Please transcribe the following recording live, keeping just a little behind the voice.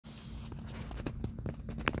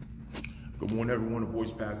Good morning, everyone. The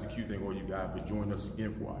voice Pastor Q. Thank all you guys for joining us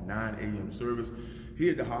again for our 9 a.m. service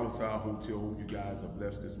here at the Hollowtown Hotel. Hope you guys are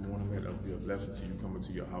blessed this morning. Let us be a blessing to you coming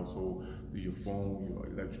to your household through your phone, your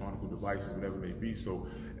electronic devices, whatever it may be. So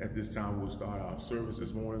at this time, we'll start our service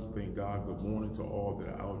this morning. Thank God. Good morning to all that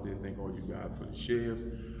are out there. Thank all you guys for the shares,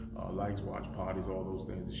 likes, watch parties, all those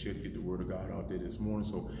things to share to get the word of God out there this morning.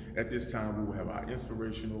 So at this time, we will have our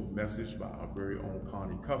inspirational message by our very own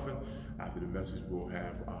Connie Cuffin. After the message, we'll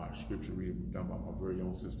have our scripture reading done by my very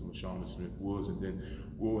own sister, LaShonda Smith Woods, and then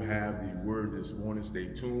we'll have the word this morning.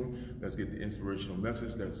 Stay tuned. Let's get the inspirational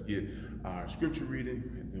message. Let's get our scripture reading,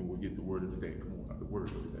 and then we'll get the word of the day. Come on, the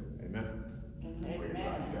word of the day. Amen. Amen.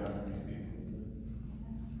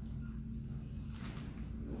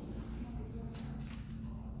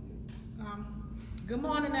 Good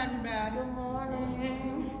morning, everybody. Good morning.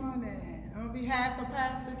 Good morning. On behalf of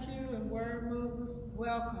Pastor Q and Word Movers,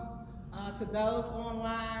 welcome to those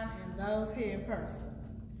online and those here in person.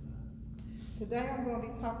 Today I'm going to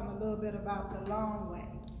be talking a little bit about the long way.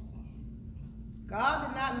 God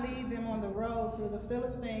did not lead them on the road through the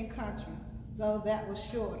Philistine country, though that was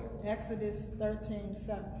shorter. Exodus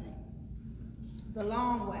 13:17. The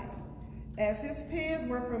long way. As his peers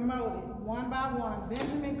were promoted one by one,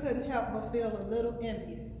 Benjamin couldn't help but feel a little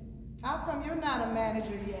envious. How come you're not a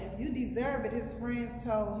manager yet? You deserve it, his friends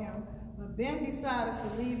told him, but Ben decided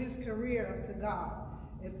to leave his career up to God.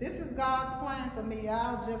 If this is God's plan for me,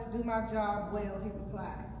 I'll just do my job well, he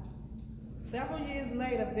replied. Several years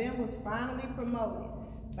later, Ben was finally promoted.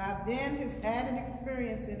 By then, his added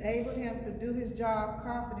experience enabled him to do his job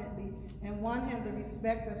confidently and won him the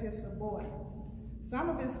respect of his subordinates. Some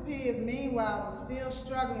of his peers, meanwhile, were still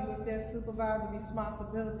struggling with their supervisory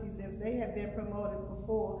responsibilities as they had been promoted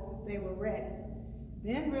before they were ready.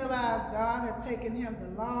 Ben realized God had taken him the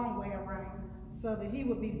long way around so that he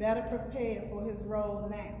would be better prepared for his role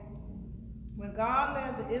now. When God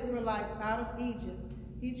led the Israelites out of Egypt,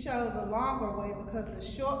 he chose a longer way because the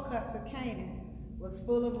shortcut to Canaan was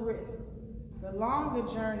full of risks. The longer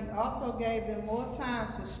journey also gave them more time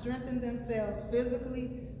to strengthen themselves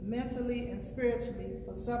physically, mentally, and spiritually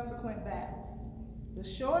for subsequent battles. The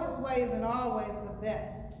shortest way isn't always the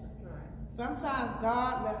best. Sometimes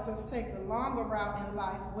God lets us take the longer route in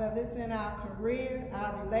life, whether it's in our career,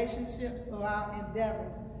 our relationships, or our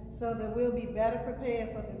endeavors, so that we'll be better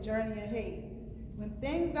prepared for the journey ahead. When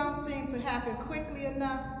things don't seem to happen quickly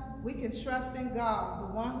enough, we can trust in God, the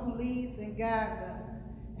one who leads and guides us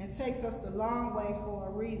and takes us the long way for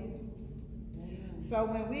a reason. So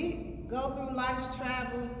when we go through life's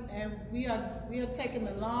travels and we are taking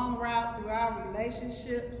the long route through our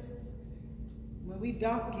relationships, when we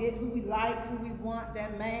don't get who we like, who we want,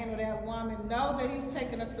 that man or that woman, know that he's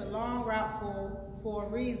taking us the long route for a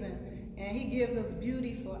reason, and he gives us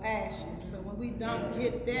beauty for ashes. So when we don't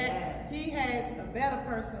get that, he has a better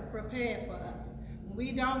person prepared for us. When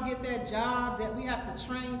we don't get that job that we have to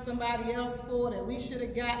train somebody else for that we should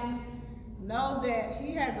have gotten, know that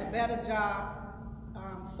he has a better job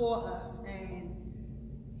for us, and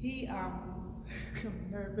he I'm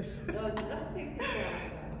nervous.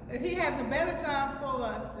 He has a better job for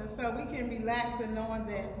us, and so we can relax in knowing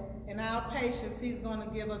that in our patience, he's going to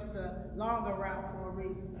give us the longer route for a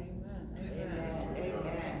reason. Amen.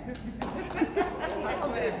 Amen.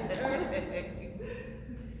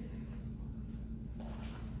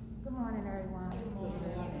 Good morning, everyone. Good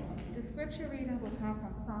morning. The scripture reading will come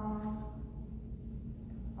from Psalms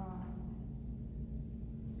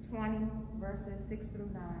 20, verses 6 through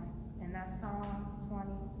 9. And that's Psalms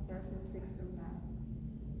 20, verses 6 through 9.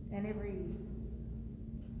 And it reads,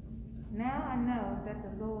 Now I know that the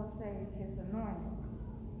Lord saved his anointed.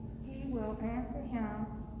 He will answer him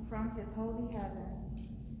from his holy heaven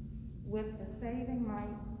with the saving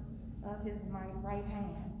might of his right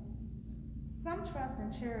hand. Some trust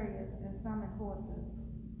in chariots and some in horses,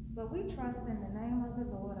 but we trust in the name of the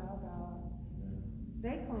Lord our God.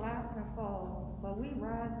 They collapse and fall, but we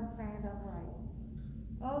rise and stand upright.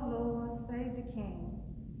 O Lord, save the King.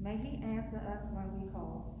 May he answer us when we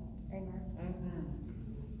call. Amen. Amen.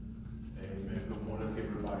 Amen. Good morning. Let's give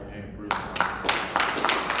everybody a hand.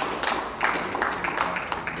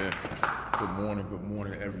 Amen. Good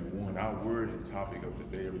morning, everyone. Our word and topic of the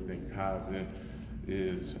day, everything ties in,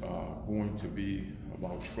 is going to be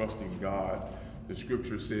about trusting God. The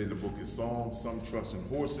scripture said in the book of Psalms, some trust in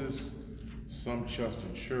horses, some trust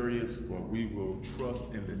in chariots, but we will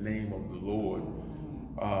trust in the name of the Lord.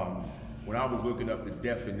 When I was looking up the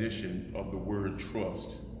definition of the word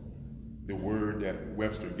trust, the word that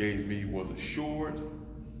Webster gave me was assured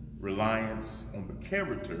reliance on the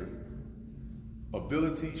character,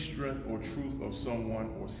 ability, strength, or truth of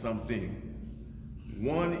someone or something,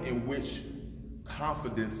 one in which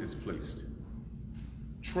confidence is placed.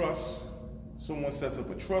 Trust, someone sets up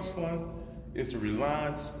a trust fund, it's a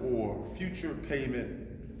reliance or future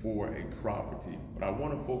payment for a property. But I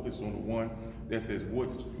want to focus on the one that says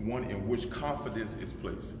one in which confidence is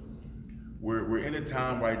placed. We're in a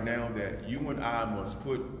time right now that you and I must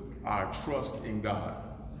put our trust in God.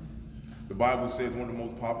 The Bible says one of the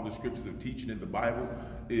most popular scriptures of teaching in the Bible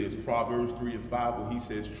is Proverbs 3 and 5, where he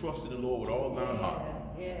says, trust in the Lord with all thine heart.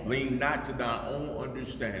 Lean not to thine own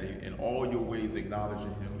understanding, in all your ways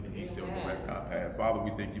acknowledging him, and he shall direct our path. Father,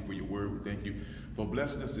 we thank you for your word. We thank you for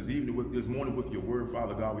blessing us this morning with your word.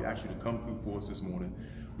 Father God, we ask you to come through for us this morning.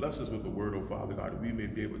 Bless us with the word, oh Father God, that we may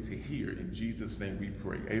be able to hear. In Jesus' name we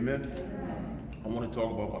pray. Amen. I want to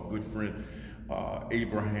talk about my good friend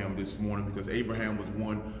Abraham this morning, because Abraham was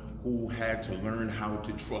one who had to learn how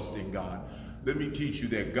to trust in God. Let me teach you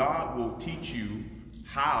that God will teach you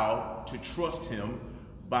how to trust him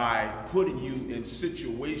by putting you in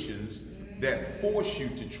situations that force you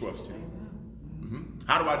to trust him.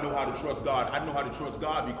 How do I know how to trust God? I know how to trust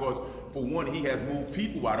God because, for one, he has moved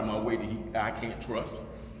people out of my way that I can't trust.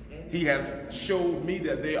 He has showed me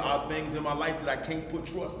that there are things in my life that I can't put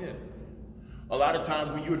trust in. A lot of times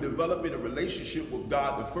when you're developing a relationship with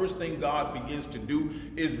God, the first thing God begins to do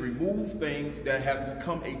is remove things that has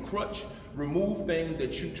become a crutch, remove things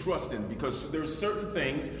that you trust in, because there's certain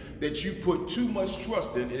things that you put too much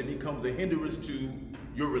trust in and it becomes a hindrance to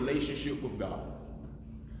your relationship with God.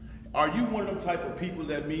 Are you one of them type of people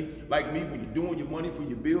like me, when you're doing your money for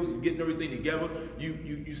your bills and getting everything together,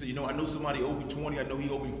 you say, I know somebody owed me 20, I know he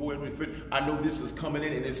owed me 40, 50, I know this is coming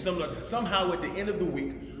in, and it's similar. Somehow at the end of the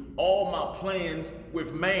week, all my plans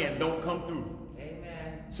with man don't come through.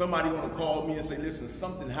 Amen. Somebody want to call me and say, listen,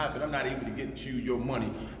 something happened, I'm not able to get you your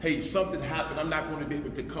money. Hey, something happened, I'm not going to be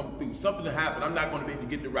able to come through. Something happened, I'm not going to be able to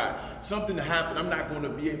get the ride. Something happened, I'm not going to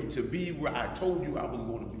be able to be where I told you I was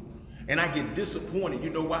going to be. And I get disappointed. You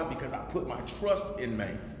know why? Because I put my trust in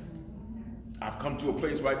man. I've come to a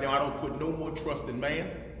place right now I don't put no more trust in man.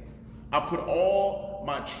 I put all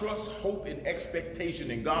my trust, hope, and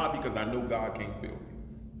expectation in God, because I know God can't fail me.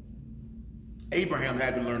 Abraham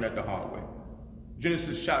had to learn that the hard way.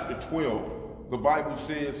 Genesis chapter 12, the Bible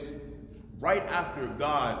says, right after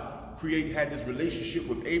God had this relationship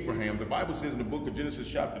with Abraham, the Bible says in the book of Genesis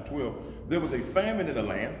chapter 12, there was a famine in the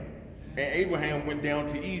land, and Abraham went down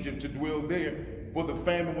to Egypt to dwell there, for the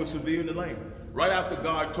famine was severe in the land. Right after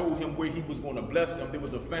God told him where he was going to bless him, there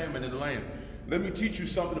was a famine in the land. Let me teach you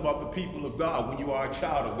something about the people of God when you are a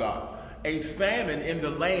child of God. A famine in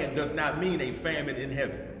the land does not mean a famine in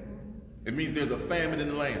heaven. It means there's a famine in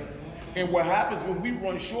the land. And what happens when we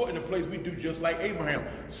run short in a place, we do just like Abraham.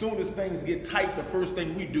 Soon as things get tight, the first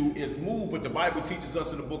thing we do is move. But the Bible teaches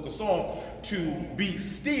us in the book of Psalms to be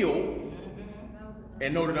still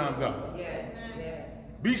and know that I'm God. Yes.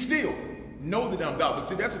 Be still. Know that I'm God. But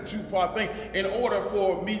see, that's a two-part thing. In order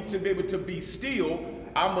for me to be able to be still,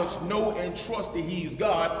 I must know and trust that he's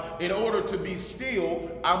God. In order to be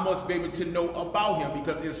still, I must be able to know about him,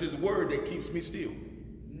 because it's his word that keeps me still.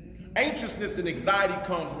 Anxiousness and anxiety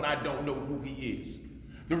comes when I don't know who he is.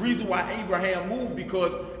 The reason why Abraham moved,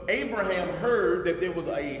 because Abraham heard that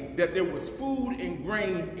there was food and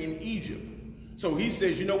grain in Egypt. So he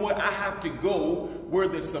says, you know what? I have to go where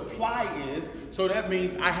the supply is. So that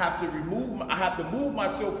means I have to move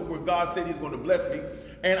myself from where God said he's going to bless me,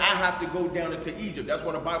 and I have to go down into Egypt. That's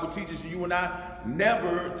what the Bible teaches you and I,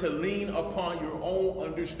 never to lean upon your own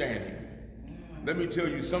understanding. Let me tell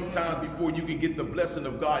you, sometimes before you can get the blessing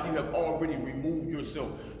of God, you have already removed yourself.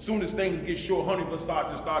 Soon as things get short, honey, will start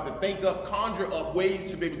to think up, conjure up ways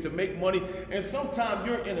to be able to make money. And sometimes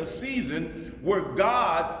you're in a season where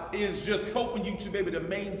God is just helping you to be able to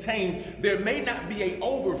maintain. There may not be an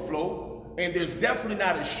overflow, and there's definitely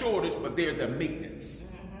not a shortage, but there's a maintenance.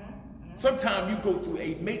 Sometimes you go through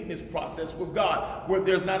a maintenance process with God where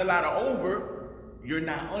there's not a lot of over, you're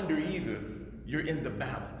not under either. You're in the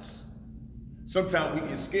balance. Sometimes we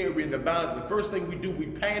get scared, we're in the balance. The first thing we do, we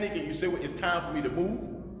panic, and you say, well, it's time for me to move.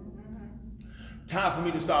 Time for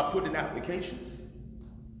me to start putting in applications.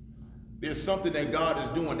 There's something that God is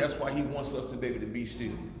doing. That's why he wants us to be able to be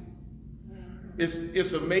still.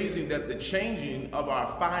 It's amazing that the changing of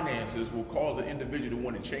our finances will cause an individual to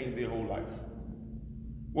want to change their whole life.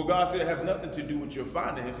 Well, God said it has nothing to do with your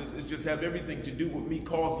finances. It just has everything to do with me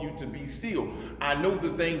causing you to be still. I know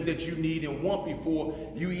the things that you need and want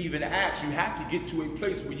before you even ask. You have to get to a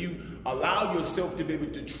place where you allow yourself to be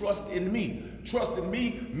able to trust in me. Trust in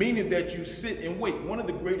me, meaning that you sit and wait. One of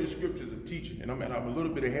the greatest scriptures of teaching, and I'm a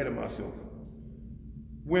little bit ahead of myself.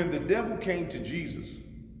 When the devil came to Jesus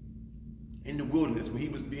in the wilderness, when he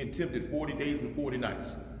was being tempted 40 days and 40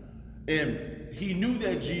 nights, And he knew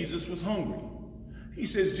that Jesus was hungry. He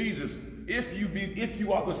says, Jesus, if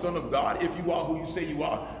you are the Son of God, if you are who you say you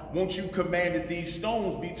are, won't you command that these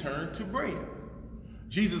stones be turned to bread?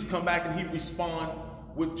 Jesus come back and he respond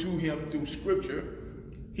to him through scripture.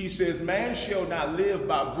 He says, man shall not live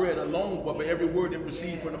by bread alone, but by every word that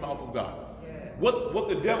proceeds from the mouth of God. What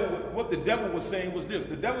the devil was saying was this.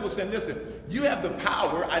 The devil was saying, listen, you have the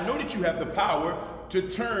power. I know that you have the power to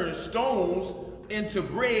turn stones into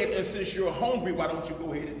bread, and since you're hungry, why don't you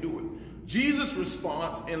go ahead and do it? Jesus'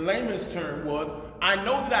 response in layman's term was, I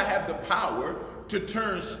know that I have the power to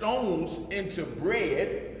turn stones into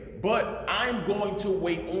bread, but I'm going to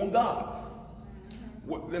wait on God.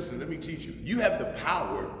 Listen, let me teach you. You have the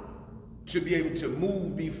power to be able to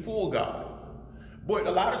move before God. But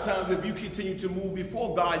a lot of times, if you continue to move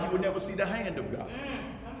before God, you will never see the hand of God.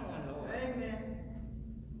 Amen.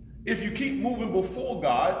 If you keep moving before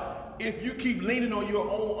God, if you keep leaning on your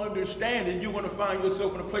own understanding, you're going to find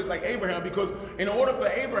yourself in a place like Abraham, because in order for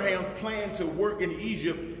Abraham's plan to work in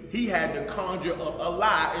Egypt, he had to conjure up a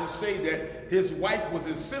lie and say that his wife was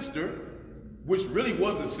his sister, which really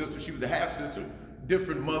was his sister. She was a half-sister,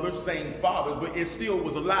 different mothers, same fathers, but it still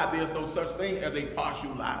was a lie. There's no such thing as a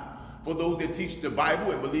partial lie. For those that teach the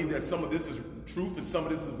Bible and believe that some of this is truth and some of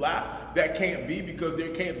this is lie, that can't be, because there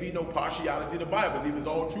can't be no partiality in the Bible. It's either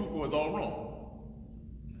all truth or it's all wrong.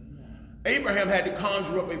 Abraham had to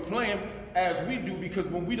conjure up a plan, as we do, because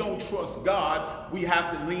when we don't trust God, we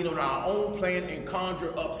have to lean on our own plan and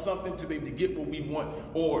conjure up something to be able to get what we want.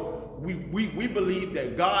 Or we believe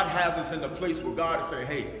that God has us in a place where God is saying,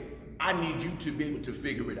 hey, I need you to be able to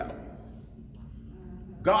figure it out.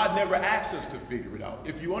 God never asks us to figure it out.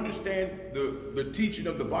 If you understand the teaching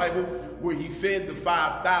of the Bible where he fed the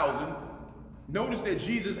 5,000, notice that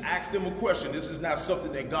Jesus asked them a question. This is not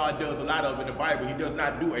something that God does a lot of in the Bible. He does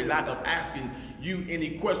not do a lot of asking you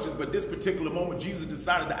any questions, but this particular moment, Jesus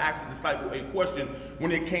decided to ask the disciple a question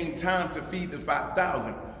when it came time to feed the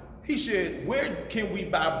 5,000. He said, where can we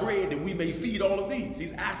buy bread that we may feed all of these?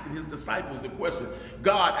 He's asking his disciples the question.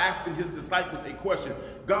 God asking his disciples a question.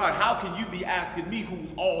 God, how can you be asking me,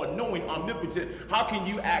 who's all-knowing, omnipotent, how can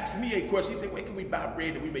you ask me a question? He said, where can we buy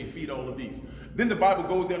bread that we may feed all of these? Then the Bible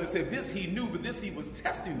goes down and said, this he knew, but this he was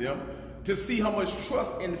testing them to see how much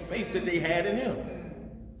trust and faith that they had in him.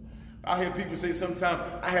 I hear people say sometimes,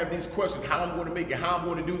 I have these questions, how I'm going to make it, how I'm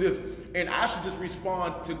going to do this. And I should just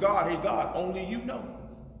respond to God, hey, God, only you know.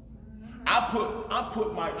 I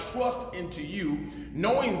put my trust into you,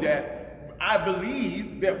 knowing that I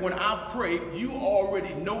believe that when I pray, you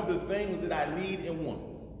already know the things that I need and want.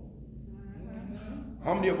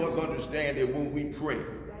 How many of us understand that when we pray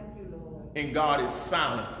and God is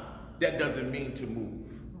silent, that doesn't mean to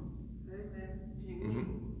move?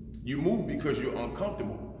 You move because you're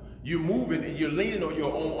uncomfortable. You're moving and you're leaning on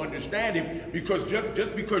your own understanding, because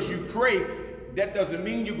just because you pray, that doesn't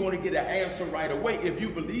mean you're going to get an answer right away. If you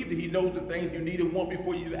believe that he knows the things you need and want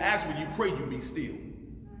before you ask, when you pray, you be still.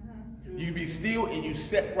 You be still and you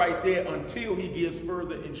sit right there until he gives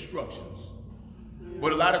further instructions.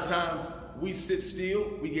 But a lot of times we sit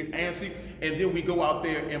still, we get antsy, and then we go out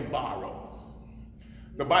there and borrow.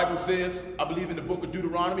 The Bible says, I believe in the book of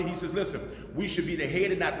Deuteronomy, he says, listen, we should be the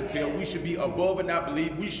head and not the tail. We should be above and not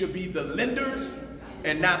beneath. We should be the lenders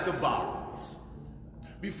and not the borrowers.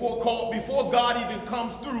 Before God even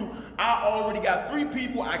comes through, I already got 3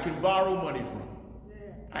 people I can borrow money from.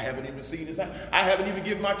 I haven't even seen this. I haven't even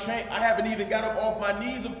given my change. I haven't even got up off my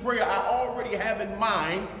knees of prayer. I already have in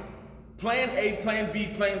mind plan A, plan B,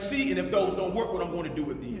 plan C, and if those don't work, what I'm going to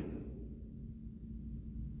do at the end.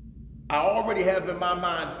 I already have in my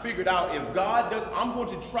mind figured out, if God does, I'm going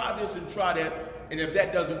to try this and try that, and if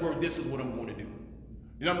that doesn't work, this is what I'm going to do.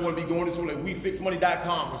 You know, I'm going to be going to something like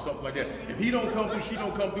WeFixMoney.com or something like that. If he don't come through, she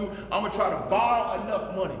don't come through, I'm going to try to borrow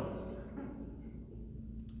enough money.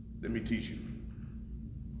 Let me teach you.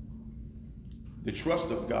 The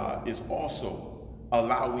trust of God is also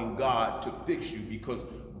allowing God to fix you, because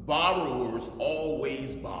borrowers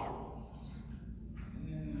always borrow.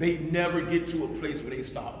 They never get to a place where they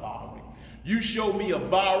stop borrowing. You show me a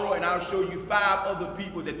borrower and I'll show you 5 other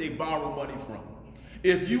people that they borrow money from.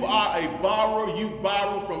 If you are a borrower, you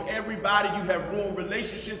borrow from everybody. You have ruined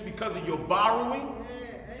relationships because of your borrowing.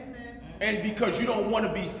 And because you don't want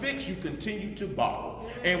to be fixed, you continue to borrow.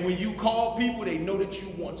 And when you call people, they know that you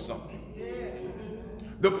want something.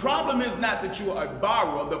 The problem is not that you're a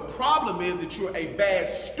borrower. The problem is that you're a bad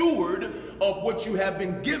steward of what you have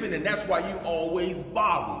been given. And that's why you always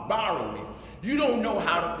borrowing. You don't know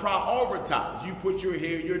how to prioritize. You put your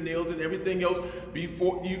hair, your nails, and everything else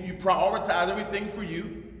before you prioritize everything for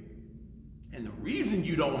you. And the reason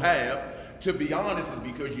you don't have to be honest, is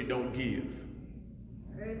because you don't give.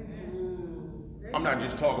 I'm not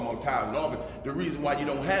just talking about tithes and all, but the reason why you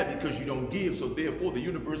don't have it because you don't give. So therefore, the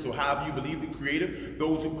universe, or however you believe the Creator,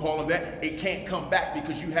 those who call him that, it can't come back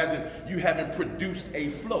because you haven't produced a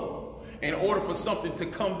flow. In order for something to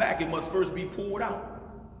come back, it must first be poured out.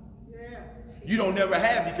 You don't never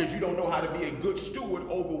have because you don't know how to be a good steward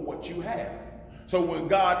over what you have. So when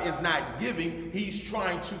God is not giving, he's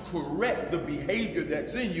trying to correct the behavior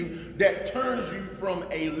that's in you that turns you from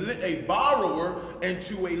a borrower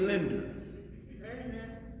into a lender.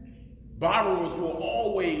 Borrowers will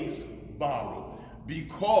always borrow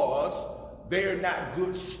because they're not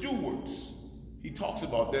good stewards. He talks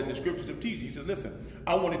about that in the scriptures of teaching. He says, listen,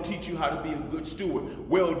 I want to teach you how to be a good steward.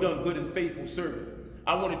 Well done, good and faithful servant.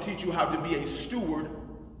 I want to teach you how to be a steward.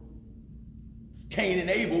 Cain and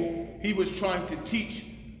Abel, he was trying to teach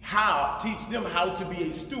them how to be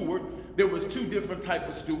a steward. There was two different types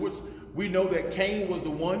of stewards. We know that Cain was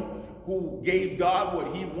the one who gave God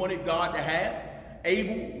what he wanted God to have.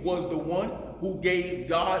 Abel was the one who gave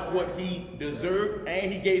God what he deserved,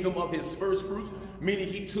 and he gave him of his first fruits, meaning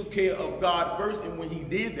he took care of God first. And when he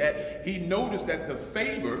did that, he noticed that the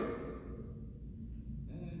favor.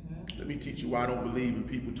 Let me teach you why I don't believe in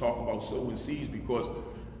people talking about sowing seeds, because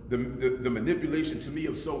the manipulation to me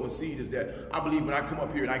of sowing seed is that I believe when I come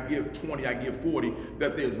up here and I give 20, I give 40,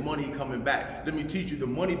 that there's money coming back. Let me teach you, the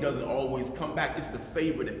money doesn't always come back. It's the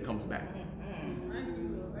favor that comes back.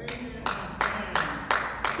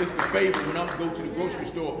 It's the favor. When I go to the grocery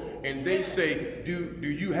store and they say, do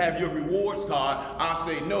you have your rewards card? I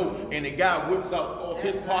say no, and the guy whips out off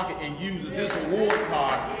his pocket and uses his reward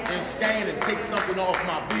card and scan and takes something off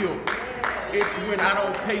my bill. It's when I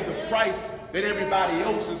don't pay the price that everybody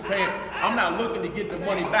else is paying. I'm not looking to get the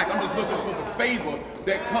money back. I'm just looking for the favor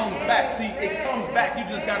that comes back. See, it comes back. You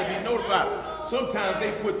just got to be notified. Sometimes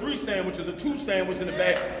they put 3 sandwiches or 2 sandwiches in the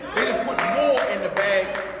bag. They didn't put more in the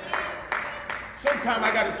bag. Sometimes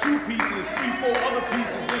I got a 2-piece and there's 3, 4 other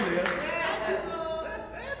pieces in there.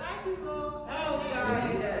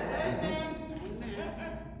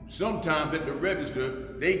 Sometimes at the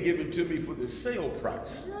register, they give it to me for the sale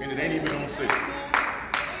price, and it ain't even on sale.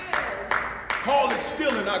 Call it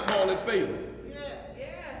stealing, I call it favor.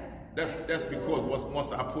 That's because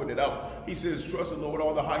once I put it out, he says, trust the Lord with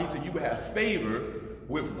all the heart. He said, you will have favor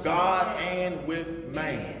with God and with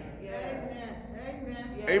man.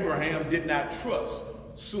 Abraham did not trust.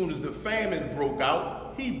 Soon as the famine broke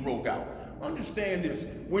out, he broke out. Understand this.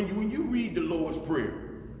 When you read the Lord's Prayer,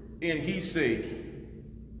 and he said,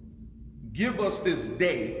 give us this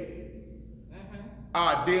day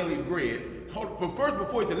our daily bread. But first,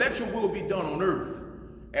 before he said, let your will be done on earth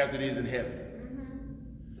as it is in heaven.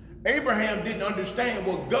 Abraham didn't understand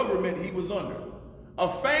what government he was under. A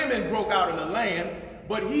famine broke out in the land,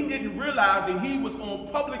 but he didn't realize that he was on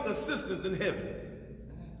public assistance in heaven.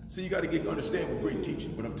 So you got to understand what great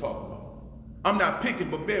teaching, what I'm talking about. I'm not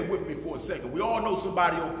picking, but bear with me for a second. We all know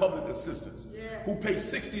somebody on public assistance who pays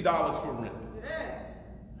 $60 for rent.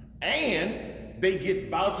 And they get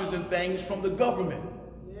vouchers and things from the government.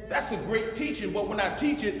 That's a great teaching, but when I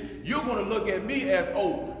teach it, you're going to look at me as,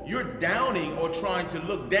 oh, you're downing or trying to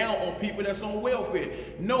look down on people that's on welfare.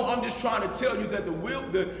 No, I'm just trying to tell you that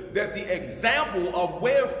the example of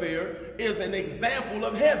welfare is an example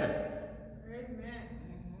of heaven.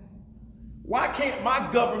 Why can't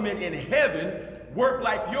my government in heaven work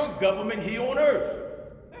like your government here on earth?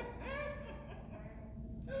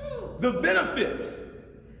 The benefits,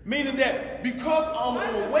 meaning that because I'm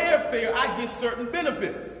on welfare, I get certain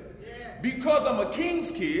benefits. Because I'm a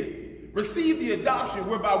king's kid, receive the adoption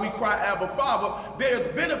whereby we cry, Abba, Father, there's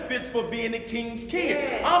benefits for being a king's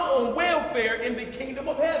kid. I'm on welfare in the kingdom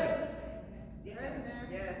of heaven.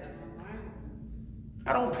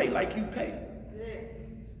 I don't pay like you pay.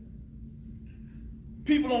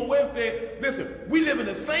 People on welfare, listen, we live in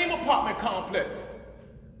the same apartment complex,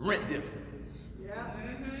 rent different.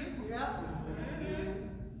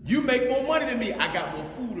 You make more money than me. I got more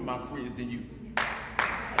food in my fridge than you.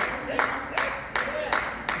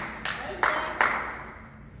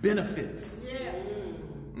 Benefits.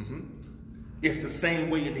 It's the same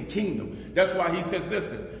way in the kingdom. That's why he says,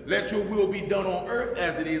 listen, let your will be done on earth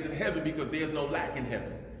as it is in heaven, because there's no lack in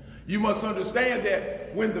heaven. You must understand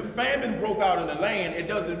that when the famine broke out in the land, it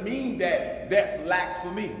doesn't mean that that's lack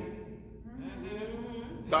for me.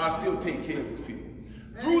 God still takes care of his people.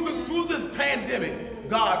 Through this pandemic,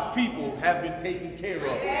 God's people have been taken care of.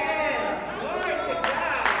 Glory to God.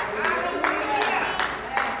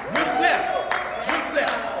 With less.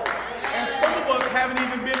 And some of us haven't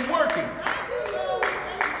even been working.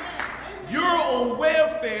 You're on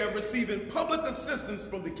welfare receiving public assistance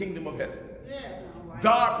from the kingdom of heaven. Yeah.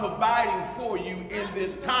 God providing for you in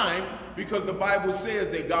this time, because the Bible says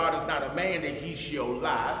that God is not a man that he shall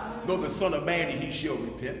lie, nor the son of man that he shall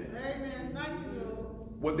repent. Amen. Thank you, Lord.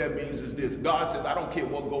 What that means is this: God says, I don't care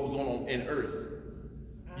what goes on in earth.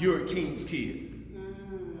 You're a king's kid.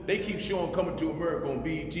 They keep showing Coming to America on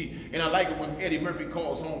BET, and I like it when Eddie Murphy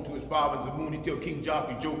calls home to his father in Zamoon. He tell King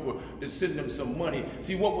Joffrey Joker to send them some money.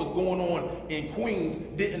 See, what was going on in Queens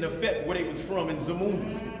didn't affect where they was from in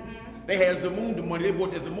Zamoon. They had Zamunda money. They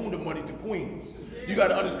brought their Zamunda money to Queens. You got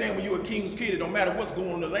to understand, when you're a king's kid, it don't matter what's going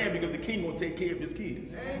on in the land, because the king will take care of his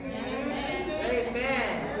kids. Amen.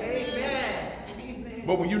 Amen.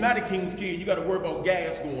 But when you're not a king's kid, you got to worry about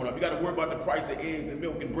gas going up. You got to worry about the price of eggs and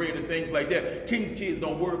milk and bread and things like that. King's kids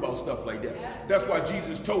don't worry about stuff like that. That's why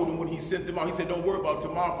Jesus told them when he sent them out, he said, don't worry about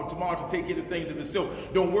tomorrow, for tomorrow to take care of things of itself.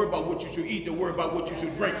 Don't worry about what you should eat. Don't worry about what you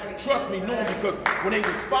should drink. Trust me, knowing, because when they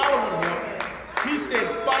was following him, he said,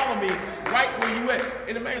 follow me right where you at.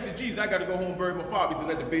 And the man said, Jesus, I got to go home and bury my father. He said,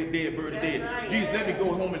 let the dead bury the dead. Right. Jesus, let me go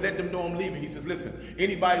home and let them know I'm leaving. He says, listen,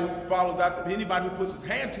 anybody who follows after, anybody who puts his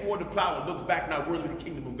hand toward the plow and looks back, not worthy of the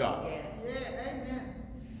kingdom of God. Yeah, amen.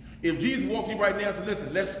 If Jesus walked in right now and said,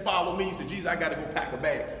 listen, let's follow me. He said, Jesus, I got to go pack a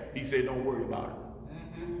bag. He said, don't worry about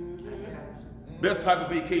it. Best type of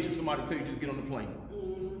vacation, somebody tell you, just get on the plane.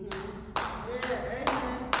 Yeah, amen.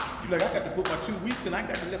 You're like, I got to put my 2 weeks in. I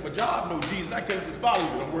got to let my job know, Jesus, I can't just follow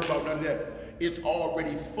you. Don't worry about none of that. It's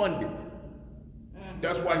already funded.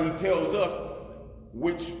 That's why he tells us,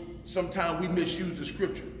 which sometimes we misuse the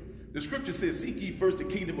scripture. The scripture says, seek ye first the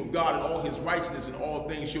kingdom of God and all his righteousness, and all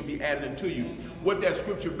things shall be added unto you. What that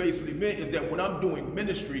scripture basically meant is that when I'm doing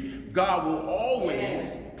ministry, God will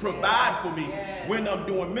always provide for me when I'm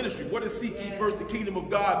doing ministry. What does seek ye first the kingdom of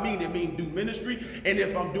God mean? It means do ministry. And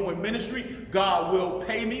if I'm doing ministry, God will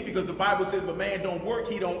pay me, because the Bible says if a man don't work,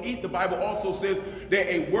 he don't eat. The Bible also says that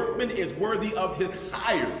a workman is worthy of his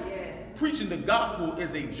hire. Preaching the gospel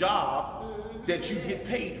is a job that you get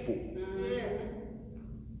paid for.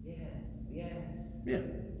 Yeah,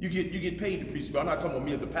 you get paid to preach. I'm not talking about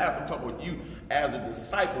me as a pastor. I'm talking about you as a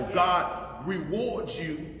disciple. God rewards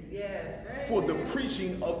you for the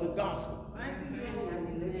preaching of the gospel.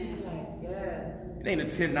 It ain't a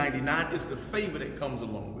 1099. It's the favor that comes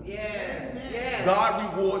along with it.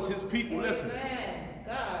 God rewards his people. Listen,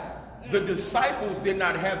 the disciples did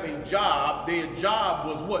not have a job. Their job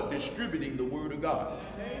was what? Distributing the word of God.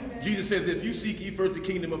 Jesus says, if you seek ye first the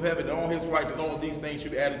kingdom of heaven and all his righteousness, all these things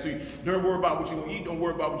should be added to you. Don't worry about what you're going to eat. Don't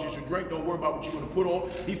worry about what you should drink. Don't worry about what you're going to put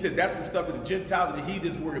on. He said that's the stuff that the Gentiles and the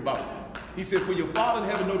heathens worry about. He said, for your Father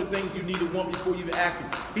in heaven know the things you need to want before you even ask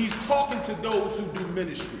him. He's talking to those who do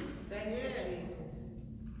ministry.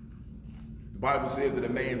 The Bible says that a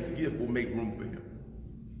man's gift will make room for him.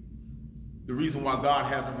 The reason why God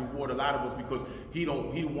hasn't rewarded a lot of us, because he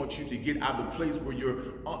wants you to get out of the place where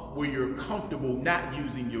you're comfortable not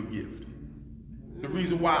using your gift. The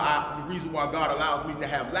reason why God allows me to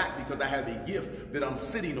have lack, because I have a gift that I'm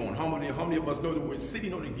sitting on. How many of us know that we're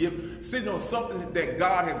sitting on a gift, sitting on something that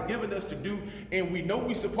God has given us to do, and we know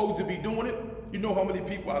we're supposed to be doing it? You know how many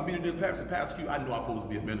people I meet in this pastor, Pastor Q, I know I'm supposed to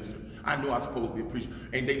be a minister. I know I'm supposed to be a preacher,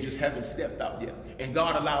 and they just haven't stepped out yet. And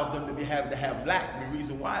God allows them to be having to have lack. The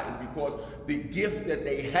reason why is because the gift that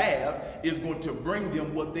they have is going to bring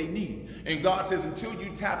them what they need. And God says, until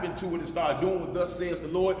you tap into it and start doing what thus says the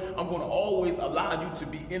Lord, I'm going to always allow you to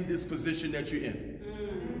be in this position that you're in.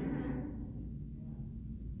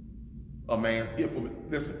 A man's gift.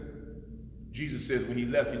 Listen, Jesus says when he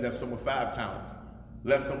left some with 5 talents,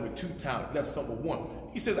 left some with 2 talents, left some with 1.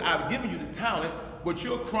 He says, I've given you the talent, but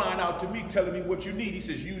you're crying out to me, telling me what you need. He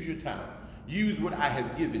says, use your talent. Use what I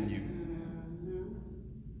have given you.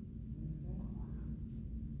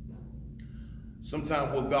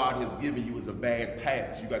 Sometimes what God has given you is a bad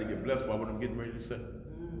pass. You got to get blessed by what I'm getting ready to say.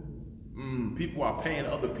 People are paying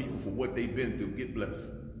other people for what they've been through. Get blessed.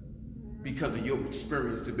 Because of your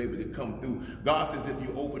experience to be able to come through. God says if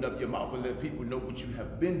you open up your mouth and let people know what you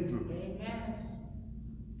have been through.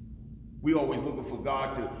 We always looking for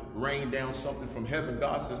God to rain down something from heaven.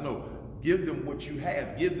 God says, no, give them what you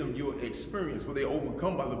have. Give them your experience, for they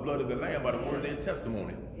overcome by the blood of the Lamb, by the word of their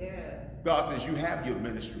testimony. God says you have your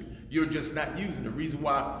ministry. You're just not using it. The reason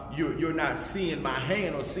why you're not seeing my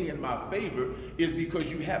hand or seeing my favor is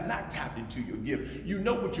because you have not tapped into your gift. You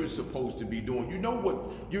know what you're supposed to be doing. You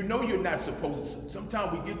know you're not supposed to.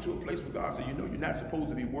 Sometimes we get to a place where God says, you know you're not supposed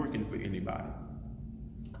to be working for anybody.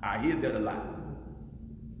 I hear that a lot.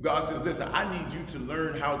 God says, listen, I need you to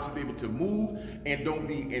learn how to be able to move and don't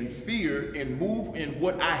be in fear, and move in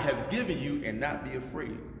what I have given you and not be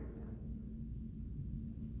afraid.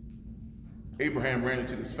 Abraham ran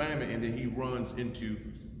into this famine, and then he runs into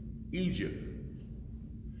Egypt.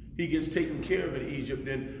 He gets taken care of in Egypt.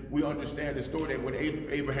 Then we understand the story that when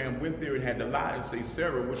Abraham went there and had to lie and say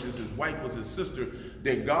Sarah, which is his wife, was his sister,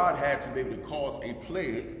 that God had to be able to cause a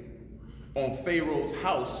plague on Pharaoh's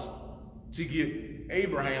house to get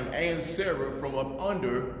Abraham and Sarah from up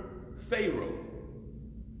under Pharaoh.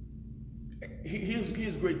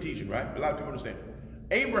 Here's great teaching, right? A lot of people understand.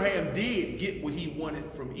 Abraham did get what he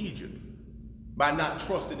wanted from Egypt by not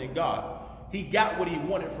trusting in God. He got what he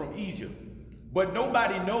wanted from Egypt. But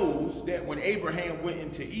nobody knows that when Abraham went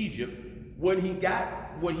into Egypt, when he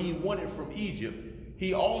got what he wanted from Egypt,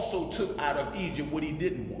 he also took out of Egypt what he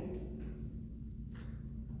didn't want.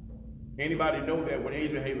 Anybody know that when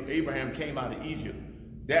Abraham came out of Egypt,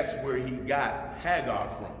 that's where he got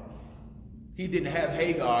Hagar from. He didn't have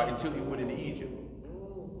Hagar until he went into Egypt.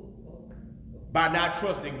 By not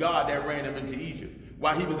trusting God, that ran him into Egypt.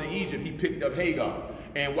 While he was in Egypt, he picked up Hagar.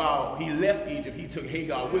 And while he left Egypt, he took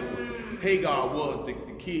Hagar with him. Hagar was the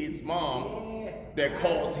kid's mom that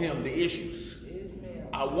caused him the issues.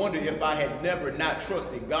 I wonder if I had never not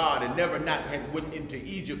trusted God and never not had went into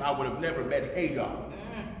Egypt, I would have never met Hagar.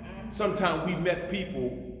 Sometimes we met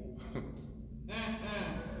people.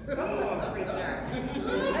 Come on, preacher.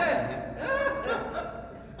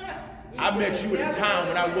 I met you at a time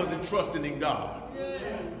when I wasn't trusting in God.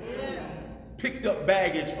 Picked up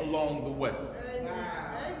baggage along the way.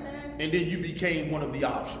 And then you became one of the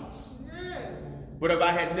options. But if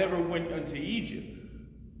I had never went into Egypt,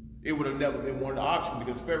 it would have never been one of the options,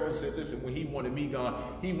 because Pharaoh said, listen, when he wanted me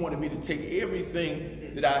gone, he wanted me to take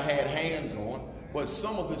everything that I had hands on, but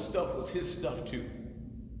some of his stuff was his stuff too.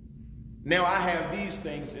 Now I have these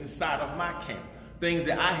things inside of my camp, things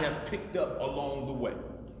that I have picked up along the way.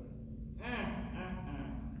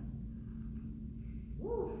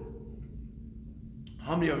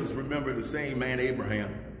 How many of us remember the same man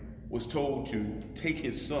Abraham was told to take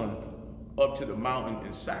his son up to the mountain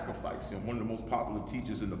and sacrifice him? One of the most popular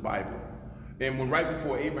teachers in the Bible. And when right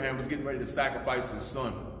before Abraham was getting ready to sacrifice his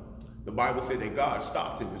son, the Bible said that God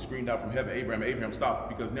stopped him and screamed out from heaven, Abraham, stop,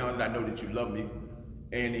 because now that I know that you love me.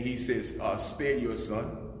 And he says, spare your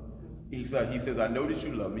son. He says, I know that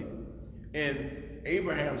you love me. And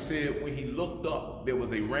Abraham said when he looked up, there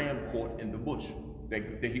was a ram caught in the bush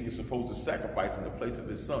that he was supposed to sacrifice in the place of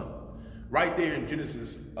his son. Right there in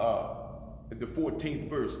Genesis, the 14th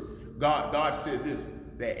verse, God said this,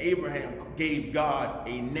 that Abraham gave God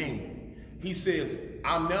a name. He says,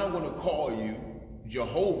 I'm now going to call you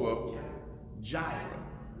Jehovah Jireh.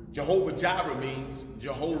 Jehovah Jireh means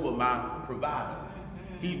Jehovah my provider.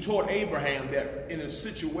 He taught Abraham that in a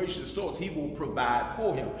situation source, he will provide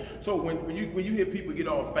for him. So when you hear people get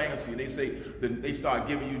all fancy and they say, they start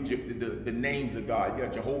giving you the names of God, you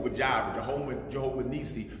got Jehovah Jireh, Jehovah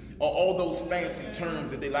Nisi, or all those fancy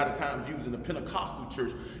terms that they a lot of times use in the Pentecostal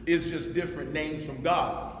church, is just different names from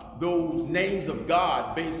God. Those names of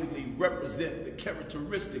God basically represent the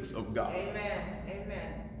characteristics of God. Amen.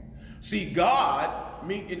 Amen. See, God,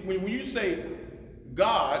 when you say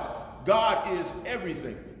God is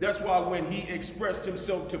everything. That's why when he expressed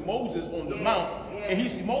himself to Moses on the mount,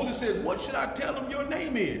 and Moses says, what should I tell him your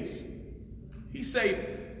name is? He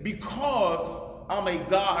said, because I'm a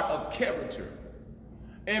God of character,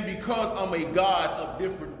 and because I'm a God of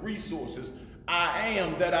different resources, I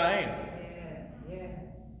am that I am.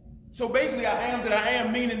 So basically, I am that I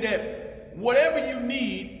am, meaning that whatever you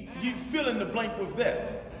need, you fill in the blank with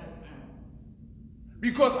that.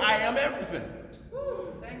 Because I am everything.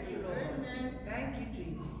 Thank you, Lord. Thank you,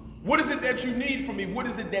 Jesus. What is it that you need from me? What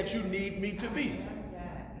is it that you need me to be?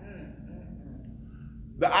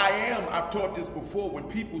 The I am, I've taught this before, when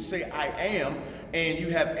people say I am, and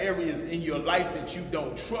you have areas in your life that you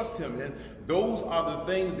don't trust him in, those are the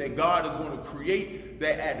things that God is going to create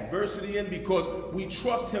that adversity in, because we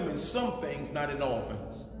trust him in some things, not in all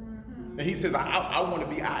things. And he says, I want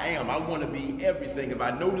to be I am. I want to be everything. If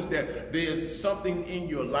I notice that there's something in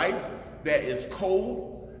your life that is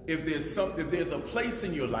cold, if there's a place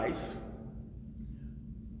in your life,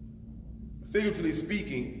 figuratively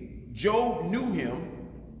speaking, Job knew him,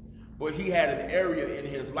 but he had an area in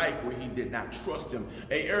his life where he did not trust him,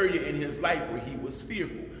 an area in his life where he was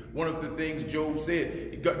fearful. One of the things Job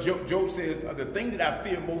said, Job says, the thing that I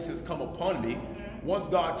fear most has come upon me. Once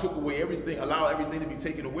God took away everything, allowed everything to be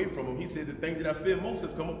taken away from him, he said, the thing that I fear most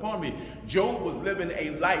has come upon me. Job was living a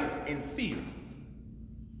life in fear.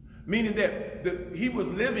 Meaning that he was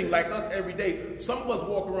living like us every day. Some of us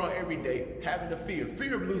walk around every day having a fear.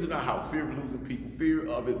 Fear of losing our house, fear of losing people, fear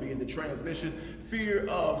of it being the transmission, fear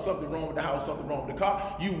of something wrong with the house, something wrong with the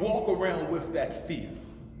car. You walk around with that fear.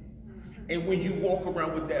 And when you walk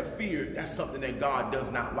around with that fear, that's something that God does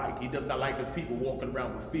not like. He does not like us people walking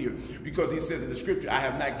around with fear, because he says in the scripture, I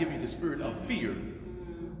have not given you the spirit of fear,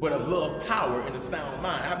 but of love, power, and a sound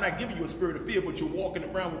mind. I have not given you a spirit of fear, but you're walking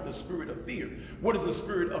around with the spirit of fear. What is a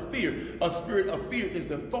spirit of fear? A spirit of fear is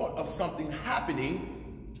the thought of something happening,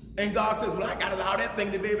 and God says, well, I got to allow that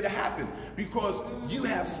thing to be able to happen because you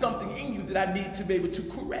have something in you that I need to be able to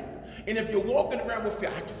correct. And if you're walking around with fear,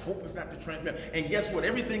 I just hope it's not the transmission. And guess what?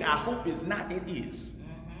 Everything I hope is not, it is.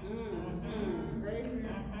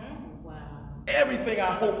 Wow. Everything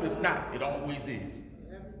I hope is not, it always is.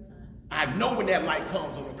 I know when that light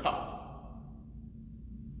comes on the car.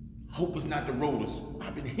 Hope is not the rollers.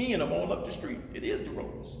 I've been hearing them all up the street. It is the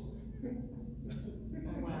rollers.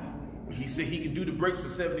 He said he can do the brakes for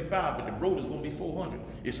 75, but the rollers gonna be 400.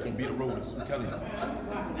 It's gonna be the rollers, I'm telling you.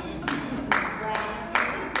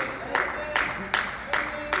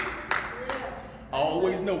 I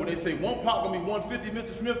always know when they say one part gonna be 150,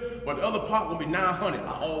 Mr. Smith, but the other part gonna be 900.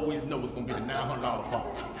 I always know it's gonna be the $900 part.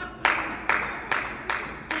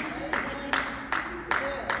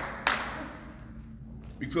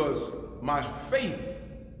 Because my faith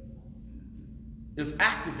is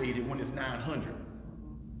activated when it's 900.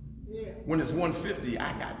 Yeah. When it's 150,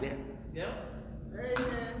 I got that. Yep.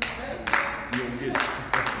 You don't get it.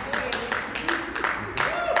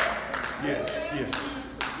 Yeah.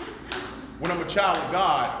 When I'm a child of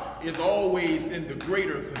God, it's always in the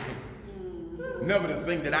greater thing, never the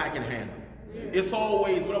thing that I can handle. It's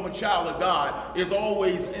always, when I'm a child of God, it's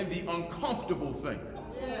always in the uncomfortable thing.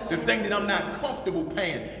 The thing that I'm not comfortable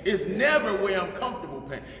paying is never where I'm comfortable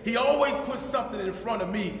paying. He always puts something in front of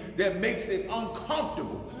me that makes it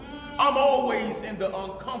uncomfortable. I'm always in the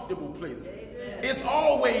uncomfortable place. It's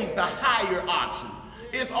always the higher option.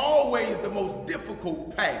 It's always the most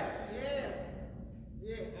difficult path.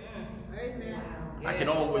 Amen. I can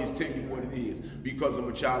always tell you what it is because I'm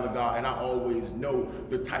a child of God, and I always know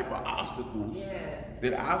the type of obstacles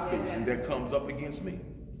that I face and that comes up against me.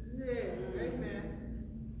 Amen.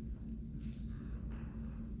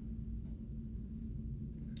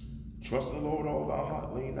 Trust in the Lord all thy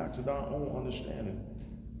heart, lean not to thy own understanding.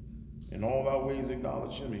 In all thy ways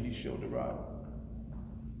acknowledge him, and he shall direct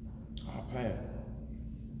our path.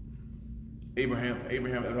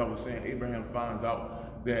 Abraham, as I was saying, Abraham finds out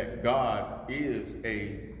that God is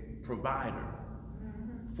a provider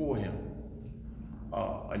for him.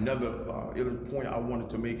 Another point I wanted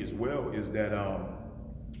to make as well is that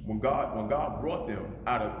when God brought them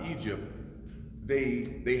out of Egypt,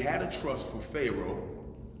 they had a trust for Pharaoh,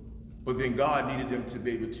 but then God needed them to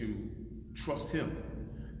be able to trust him.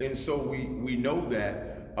 And so we know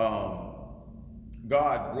that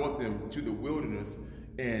God brought them to the wilderness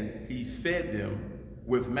and he fed them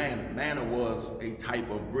with manna. Manna was a type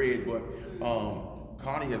of bread, but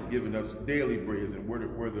Connie has given us daily breads, and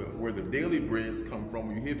where the daily breads come from.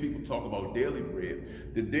 When you hear people talk about daily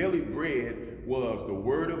bread, the daily bread was the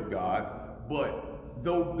word of God, but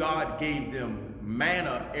though God gave them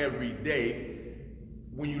manna every day,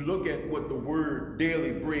 when you look at what the word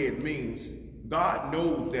daily bread means, God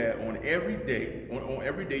knows that on every day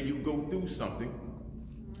you go through something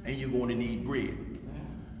and you're going to need bread.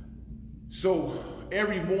 So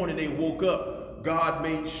every morning they woke up, God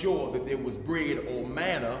made sure that there was bread or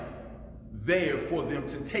manna there for them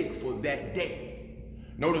to take for that day.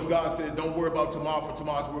 Notice God says, don't worry about tomorrow, for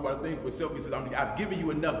tomorrow's worry about a thing for itself. He says, I've given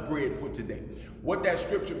you enough bread for today. What that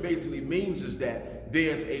scripture basically means is that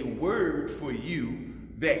there's a word for you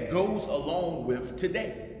that goes along with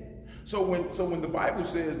today. So when the Bible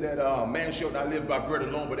says that man shall not live by bread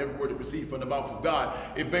alone, but every word that proceeds from the mouth of God,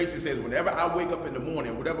 it basically says whenever I wake up in the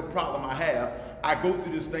morning, whatever problem I have, I go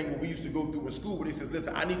through this thing what we used to go through in school, where he says,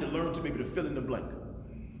 listen, I need to learn to be able to fill in the blank.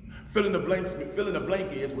 Fill in the blank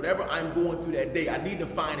is whatever I'm going through that day, I need to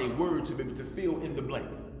find a word to be able to fill in the blank.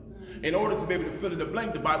 In order to be able to fill in the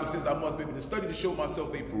blank, the Bible says I must be able to study to show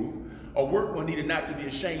myself approved, a workman needed not to be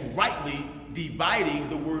ashamed, rightly dividing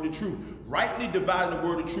the word of truth. Rightly dividing the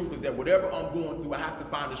word of truth is that whatever I'm going through, I have to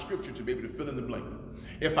find a scripture to be able to fill in the blank.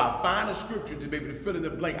 If I find a scripture to be able to fill in the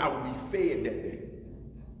blank, I will be fed that day.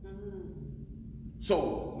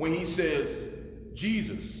 So when he says,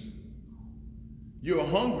 Jesus, you're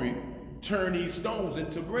hungry, turn these stones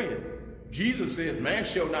into bread. Jesus says, man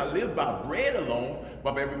shall not live by bread alone,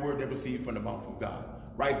 but by every word that proceeds from the mouth of God.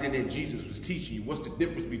 Right then that Jesus was teaching you. What's the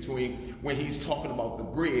difference between when he's talking about the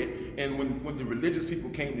bread and when the religious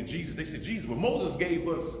people came to Jesus, they said, Jesus, well, Moses gave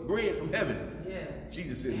us bread from heaven. Yeah.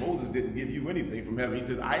 Jesus said, Moses didn't give you anything from heaven. He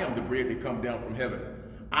says, I am the bread that come down from heaven.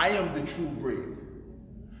 I am the true bread.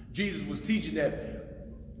 Jesus was teaching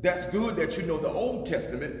that That's good that you know the Old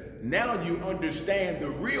Testament. Now you understand the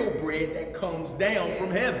real bread that comes down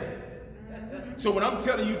from heaven. So when I'm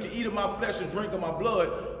telling you to eat of my flesh and drink of my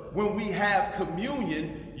blood, when we have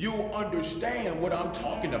communion, you'll understand what I'm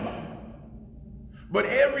talking about. But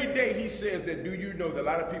every day he says that, do you know that a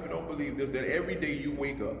lot of people don't believe this, that every day you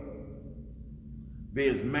wake up,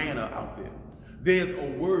 there's manna out there. There's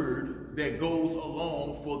a word that goes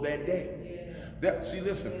along for that day. See,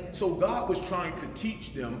 listen. So God was trying to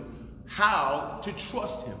teach them how to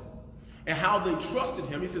trust him. And how they trusted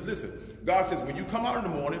him. He says, listen, God says, when you come out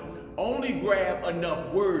in the morning, only grab enough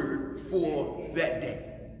word for that day.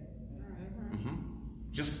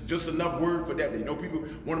 Just enough word for that day. You know, people,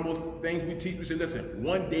 one of the most things we teach, we say, listen,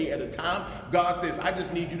 one day at a time. God says, I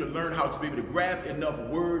just need you to learn how to be able to grab enough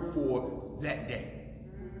word for that day.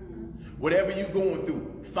 Whatever you're going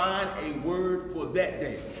through, find a word for that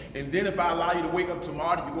day. And then if I allow you to wake up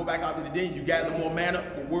tomorrow, you go back out to the day, you got a little more manna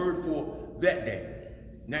for word for that day.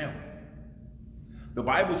 Now, the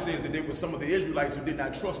Bible says that there were some of the Israelites who did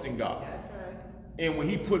not trust in God. And when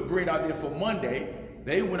he put bread out there for Monday,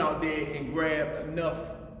 they went out there and grabbed enough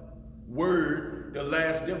word to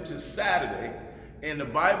last them to Saturday. And the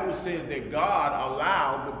Bible says that God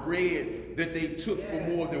allowed the bread that they took for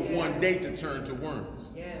more than one day to turn to worms.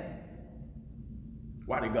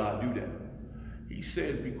 Why did God do that? He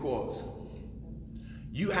says, because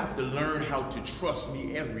you have to learn how to trust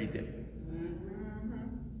me every day.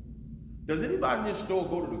 Does anybody in this store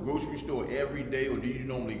go to the grocery store every day, or do you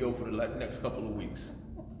normally go for the next couple of weeks?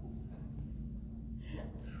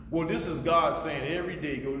 Well, this is God saying every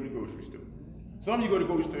day go to the grocery store. Some of you go to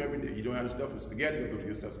the grocery store every day. You don't have the stuff for spaghetti. You go to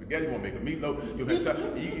get stuff for spaghetti. You want to make a meatloaf. You have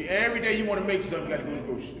every day you want to make something, you got to go to the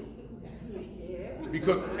grocery store.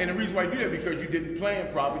 Because, and the reason why you do that, because you didn't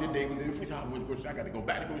plan properly. The day was there before. So I went to the grocery store. I got to go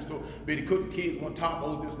back to the grocery store. Maybe cook the kids want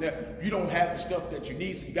tacos, this and that. You don't have the stuff that you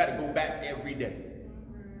need, so you got to go back every day.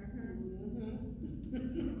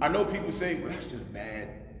 I know people say, well, that's just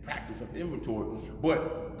bad practice of inventory.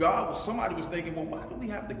 But somebody was thinking, well, why do we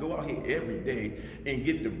have to go out here every day and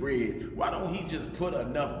get the bread? Why don't he just put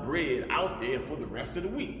enough bread out there for the rest of the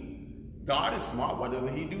week? God is smart. Why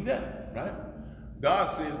doesn't he do that? Right? God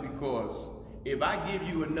says, because if I give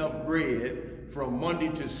you enough bread from Monday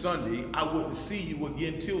to Sunday, I wouldn't see you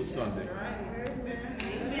again till Sunday.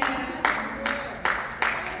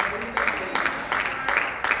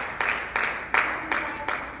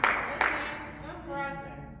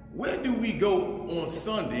 Where do we go on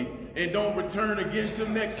Sunday and don't return again till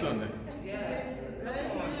next Sunday?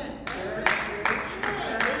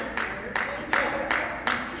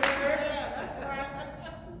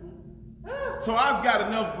 So I've got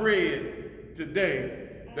enough bread today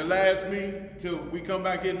to last me till we come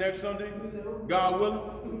back here next Sunday, God willing.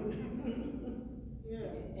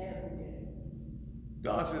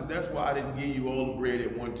 God says that's why I didn't give you all the bread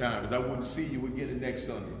at one time, because I wouldn't see you again the next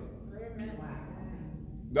Sunday.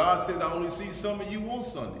 God says I only see some of you on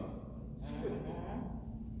Sunday.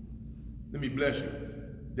 Let me bless you.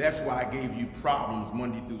 That's why I gave you problems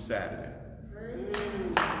Monday through Saturday.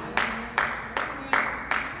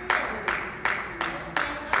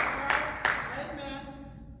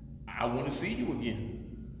 I want to see you again.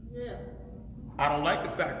 I don't like the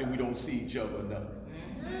fact that we don't see each other enough.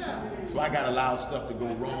 So I got to allow stuff to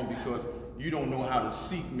go wrong because you don't know how to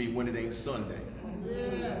seek me when it ain't Sunday.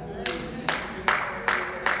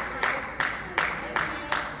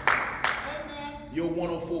 Your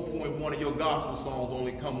 104.1 of your gospel songs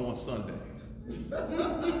only come on Sunday.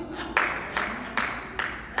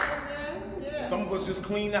 Some of us just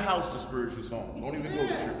clean the house to spiritual songs. Don't even go to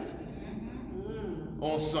church.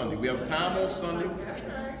 On Sunday. We have time on Sunday.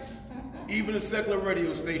 Even the secular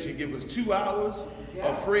radio station give us 2 hours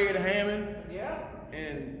of Fred Hammond.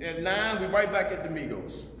 And at 9, we're right back at the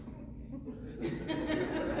Migos.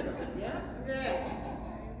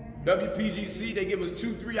 WPGC, they give us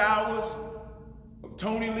 2-3 hours of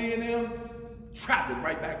Tony Lee and them. Trap it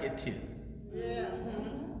right back at 10.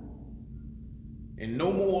 And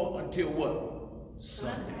no more until what?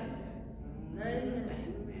 Sunday.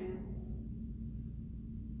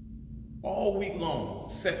 All week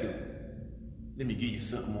long, secular. Let me give you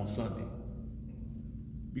something on Sunday.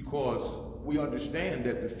 Because we understand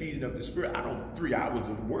that the feeding of the Spirit, 3 hours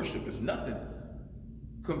of worship is nothing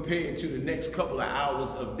compared to the next couple of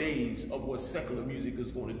hours of days of what secular music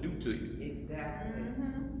is going to do to you. Exactly.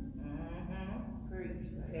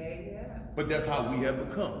 But that's how we have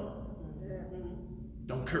become.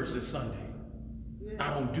 Don't curse it Sunday.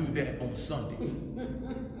 I don't do that on Sunday.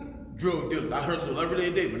 Drug dealers, I hustle every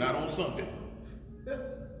day, but not on Sunday.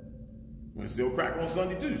 We still crack on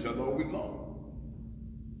Sunday too, so all week long.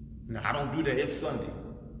 No, I don't do that. It's Sunday.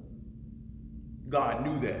 God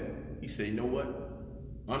knew that. He said, you know what?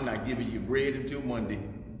 I'm not giving you bread until Monday,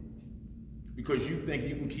 because you think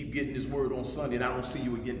you can keep getting this word on Sunday and I don't see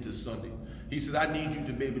you again till Sunday. He says, I need you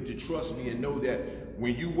to be able to trust me and know that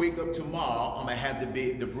when you wake up tomorrow, I'm going to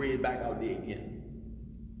have the bread back out there again.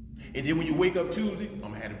 And then when you wake up Tuesday, I'm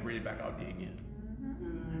going to have the bread back out there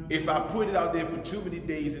again. If I put it out there for too many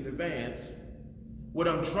days in advance, what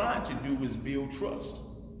I'm trying to do is build trust.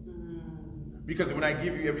 Because when I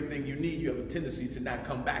give you everything you need, you have a tendency to not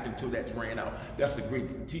come back until that's ran out. That's the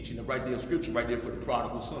great teaching right there, scripture right there for the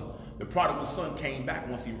prodigal son. The prodigal son came back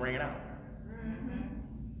once he ran out.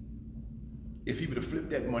 If he would have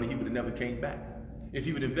flipped that money, he would have never came back. If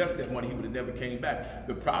he would invest that money, he would have never came back.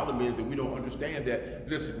 The problem is that we don't understand that,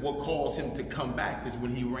 listen, what caused him to come back is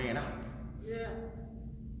when he ran out. Yeah.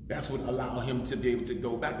 That's what allowed him to be able to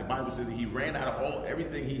go back. The Bible says that he ran out of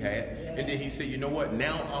everything he had. Yeah. And then he said, you know what?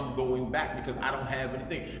 Now I'm going back because I don't have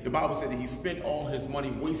anything. The Bible said that he spent all his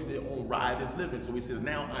money, wasted it on riotous living. So he says,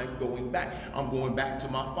 now I'm going back. I'm going back to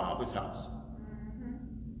my father's house.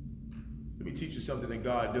 Let me teach you something that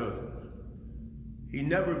God does. He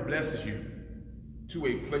never blesses you to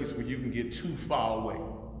a place where you can get too far away.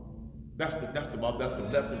 That's the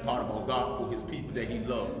blessing part about God for his people that he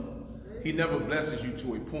loves. He never blesses you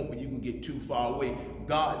to a point where you can get too far away.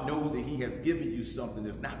 God knows that he has given you something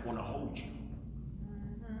that's not going to hold you.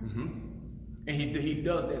 And he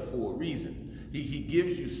does that for a reason. He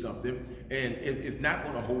gives you something, and it's not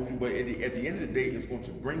going to hold you, but at the end of the day, it's going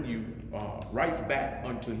to bring you right back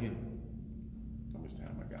unto him. How much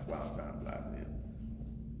time I got? Wow, time flies in.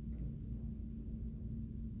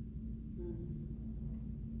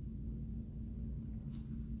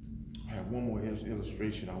 I have one more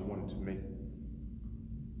illustration I wanted to make.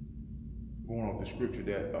 Going off the scripture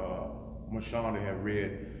that Mashonda had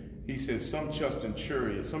read, he says, some trust in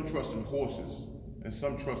chariots, some trust in horses, and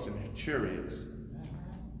some trust in chariots.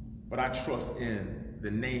 But I trust in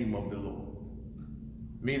the name of the Lord.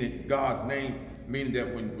 Meaning God's name, meaning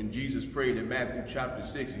that when Jesus prayed in Matthew chapter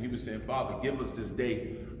 6, and he was saying, Father, give us this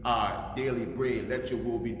day our daily bread. Let your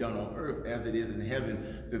will be done on earth as it is in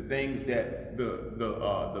heaven. The things that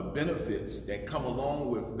the benefits that come along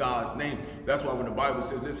with God's name. That's why when the Bible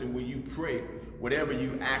says, listen, when you pray, whatever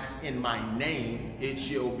you ask in my name, it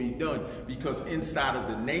shall be done. Because inside of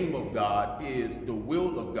the name of God is the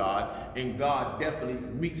will of God, and God definitely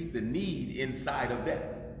meets the need inside of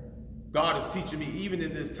that. God is teaching me, even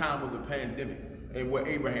in this time of the pandemic and what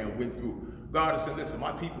Abraham went through, God has said, listen,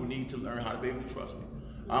 my people need to learn how to be able to trust me.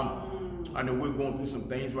 I know we're going through some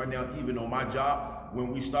things right now, even on my job.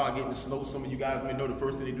 When we start getting slow, some of you guys may know the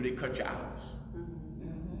first thing they do, they cut your hours.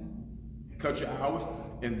 Cut your hours.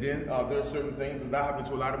 And then there are certain things that happen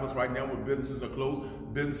to a lot of us right now where businesses are closed.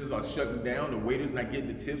 Businesses are shutting down. The waiters not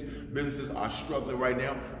getting the tips. Businesses are struggling right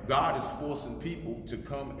now. God is forcing people to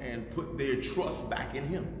come and put their trust back in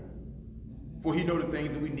him. For he knows the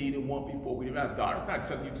things that we need and want before we even ask. God is not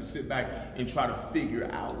telling you to sit back and try to figure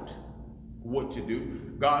out what to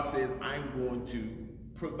do. God says, I'm going to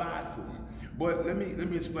provide for you. But let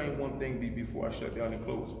me explain one thing before I shut down and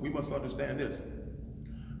close. We must understand this.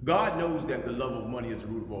 God knows that the love of money is the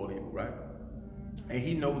root of all evil, right? And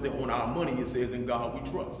he knows that on our money, it says, in God we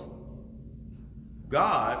trust.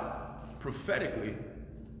 God, prophetically,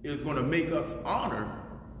 is going to make us honor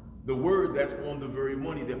the word that's on the very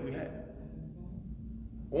money that we have.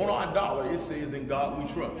 On our dollar, it says, in God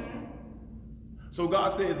we trust. So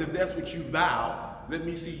God says, if that's what you vow, let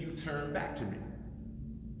me see you turn back to me.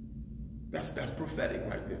 That's prophetic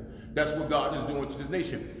right there. That's what God is doing to this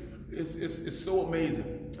nation. It's so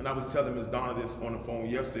amazing. And I was telling Ms. Donna this on the phone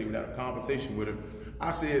yesterday. We had a conversation with her.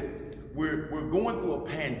 I said, we're going through a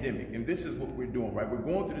pandemic, and this is what we're doing, right? We're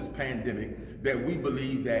going through this pandemic that we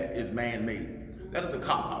believe that is man-made. That is a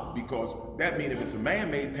cop-out, because that means if it's a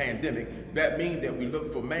man-made pandemic, that means that we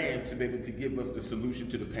look for man to be able to give us the solution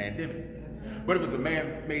to the pandemic. But if it's a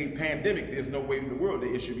man-made pandemic, there's no way in the world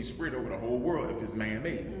that it should be spread over the whole world if it's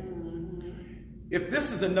man-made. If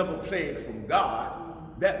this is another plague from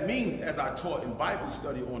God, that means, as I taught in Bible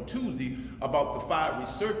study on Tuesday about the fiery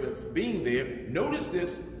serpents being there, notice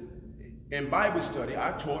this, in Bible study,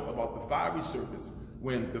 I taught about the fiery serpents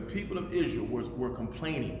when the people of Israel were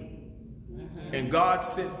complaining. And God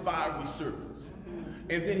sent fiery serpents.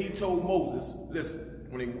 And then he told Moses, listen,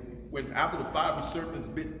 when after the fiery serpents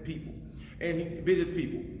bit people, and he bit his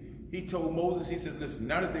people, he told Moses, he says, listen,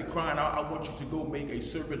 now that they're crying out, I want you to go make a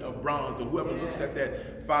serpent of bronze, and whoever looks at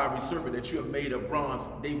that fiery serpent that you have made of bronze,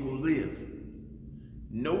 they will live.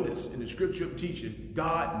 Notice in the scripture of teaching,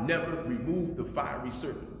 God never removed the fiery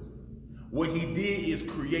serpents. What he did is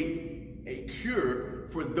create a cure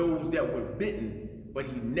for those that were bitten but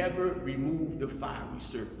he never removed the fiery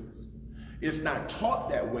serpents. It's not taught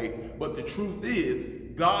that way, but the truth is,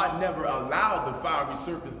 God never allowed the fiery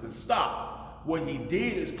serpents to stop. What he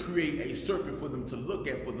did is create a serpent for them to look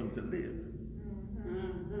at, for them to live.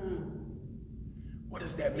 What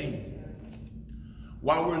does that mean?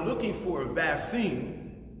 While we're looking for a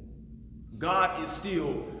vaccine, God is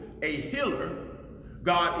still a healer.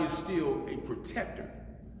 God is still a protector.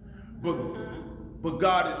 But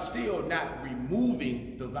God is still not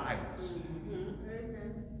removing the virus.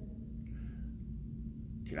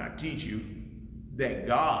 Can I teach you that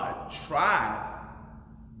God tried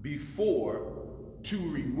before to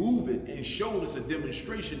remove it and showed us a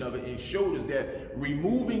demonstration of it and showed us that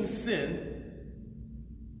removing sin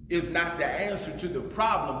is not the answer to the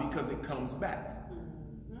problem because it comes back.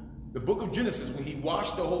 The book of Genesis, when he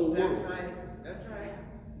washed the whole world. That's right.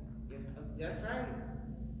 That's right.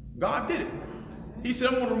 God did it. He said,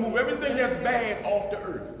 I'm going to remove everything that's bad off the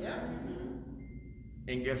earth. Yeah.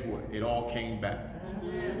 And guess what? It all came back.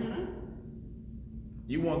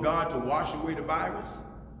 You want God to wash away the virus?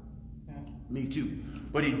 Me too.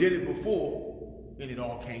 But he did it before, and it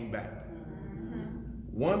all came back.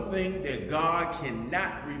 One thing that God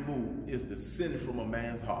cannot remove is the sin from a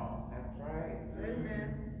man's heart. That's right.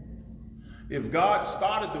 Amen. If God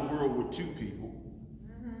started the world with 2 people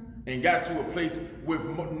and got to a place with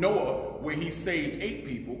Noah where he saved 8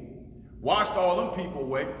 people, washed all them people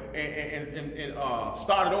away, and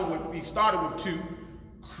started over. He started with 2,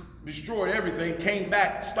 destroyed everything, came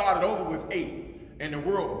back, started over with 8, and the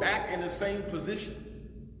world back in the same position.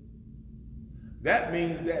 That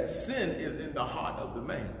means that sin is in the heart of the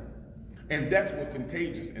man. And that's what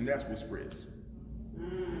contagious, and that's what spreads.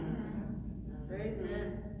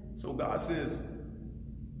 Amen. So God says,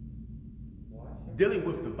 dealing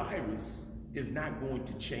with the virus is not going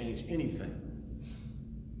to change anything.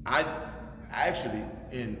 I actually,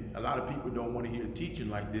 and a lot of people don't want to hear teaching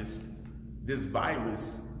like this, this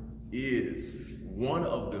virus is one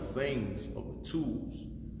of the things, of the tools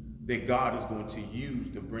that God is going to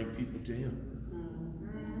use to bring people to him.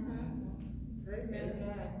 Amen.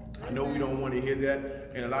 I know we don't want to hear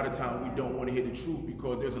that, and a lot of times we don't want to hear the truth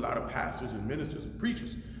because there's a lot of pastors and ministers and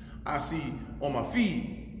preachers I see on my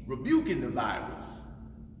feed rebuking the virus.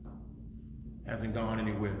 Hasn't gone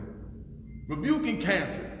anywhere. Rebuking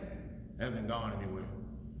cancer hasn't gone anywhere.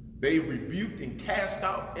 They've rebuked and cast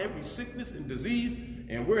out every sickness and disease,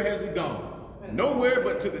 and where has it gone? Nowhere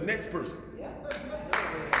but to the next person.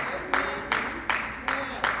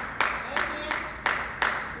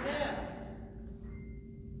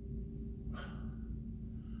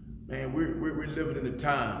 Man, we're living in a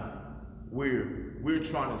time where we're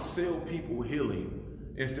trying to sell people healing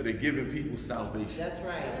instead of giving people salvation. That's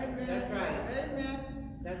right. Amen. That's right.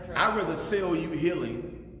 Amen. That's right. I'd rather sell you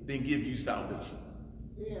healing than give you salvation.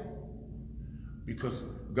 Yeah. Because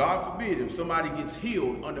God forbid, if somebody gets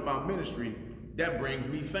healed under my ministry, that brings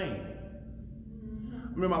me fame.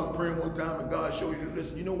 I remember I was praying one time and God showed you,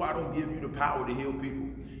 listen, you know why I don't give you the power to heal people?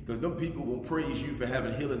 Because them people will praise you for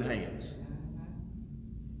having healing hands.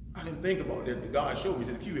 I didn't think about that. God showed me.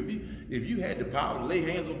 He says, Q, if you had the power to lay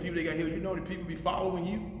hands on people that got healed, you know that people be following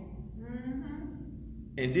you?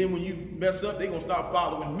 And then when you mess up, they're going to start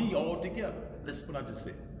following me altogether. Listen what I just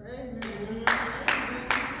said. Amen.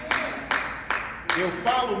 They'll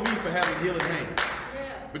follow me for having healing hands.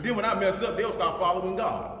 Yeah. But then when I mess up, they'll start following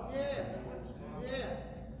God. Yeah. Yeah.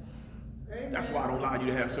 Amen. That's why I don't allow you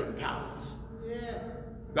to have certain powers. Yeah.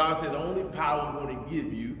 God said the only power I'm going to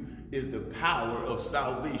give you is the power of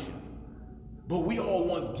salvation. But we all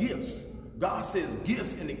want gifts. God says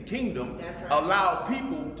gifts in the kingdom allow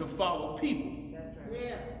people to follow people. That's right.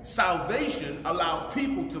 Yeah. Salvation allows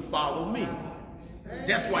people to follow me.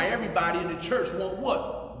 That's why everybody in the church want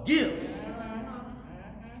what? Gifts.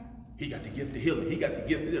 He got the gift of healing. He got the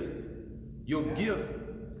gift of this. Your gift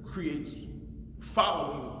creates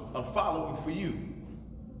a following for you.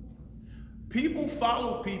 People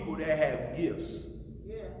follow people that have gifts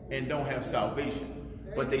and don't have salvation.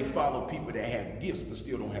 But they follow people that have gifts but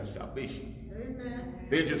still don't have salvation. Amen.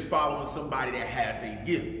 They're just following somebody that has a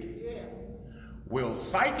gift. Yeah. Well,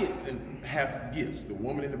 psychics have gifts. The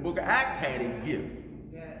woman in the book of Acts had a gift.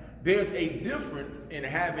 Yeah. There's a difference in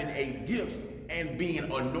having a gift and being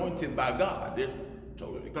anointed by God. There's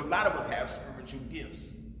totally, because a lot of us have spiritual gifts.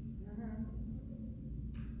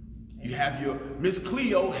 You have your Miss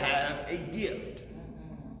Cleo has a gift.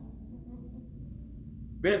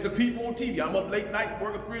 There's the people on TV. I'm up late night,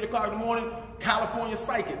 working 3 o'clock in the morning. California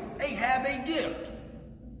psychics, they have a gift.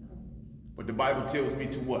 But the Bible tells me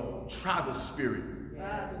to what? Try the spirit.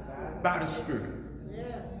 Yeah. By the spirit.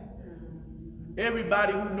 Yeah.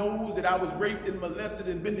 Everybody who knows that I was raped and molested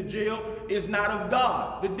and been to jail is not of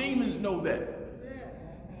God. The demons know that.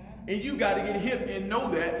 And you got to get hip and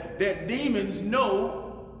know that demons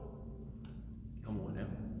know. Come on now.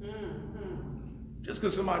 Just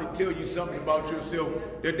because somebody tell you something about yourself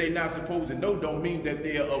that they're not supposed to know don't mean that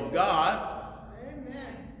they are of God.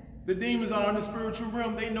 Amen. The demons are in the spiritual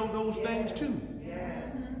realm. They know those things too.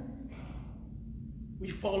 Yes. We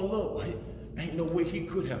fall in love. Well, ain't no way he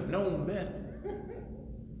could have known that.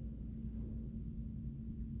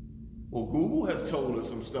 Well, Google has told us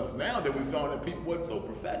some stuff now that we found that people wasn't so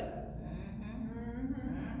prophetic.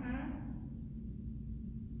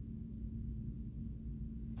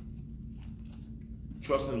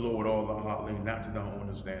 Trust in the Lord with all thy heart, lean not to thy own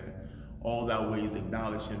understanding. All thy ways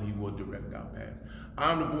acknowledge him, he will direct our paths.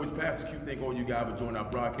 I'm the voice, Pastor Q. Thank all you guys for joining our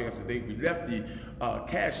broadcast today. We left the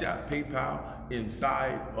Cash App, PayPal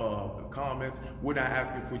inside of the comments. We're not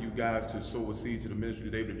asking for you guys to sow a seed to the ministry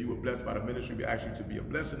today, but if you were blessed by the ministry, we ask you to be a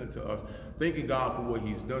blessing to us. Thanking God for what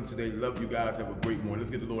he's done today. Love you guys. Have a great morning. Let's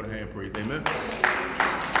give the Lord a hand praise. Amen.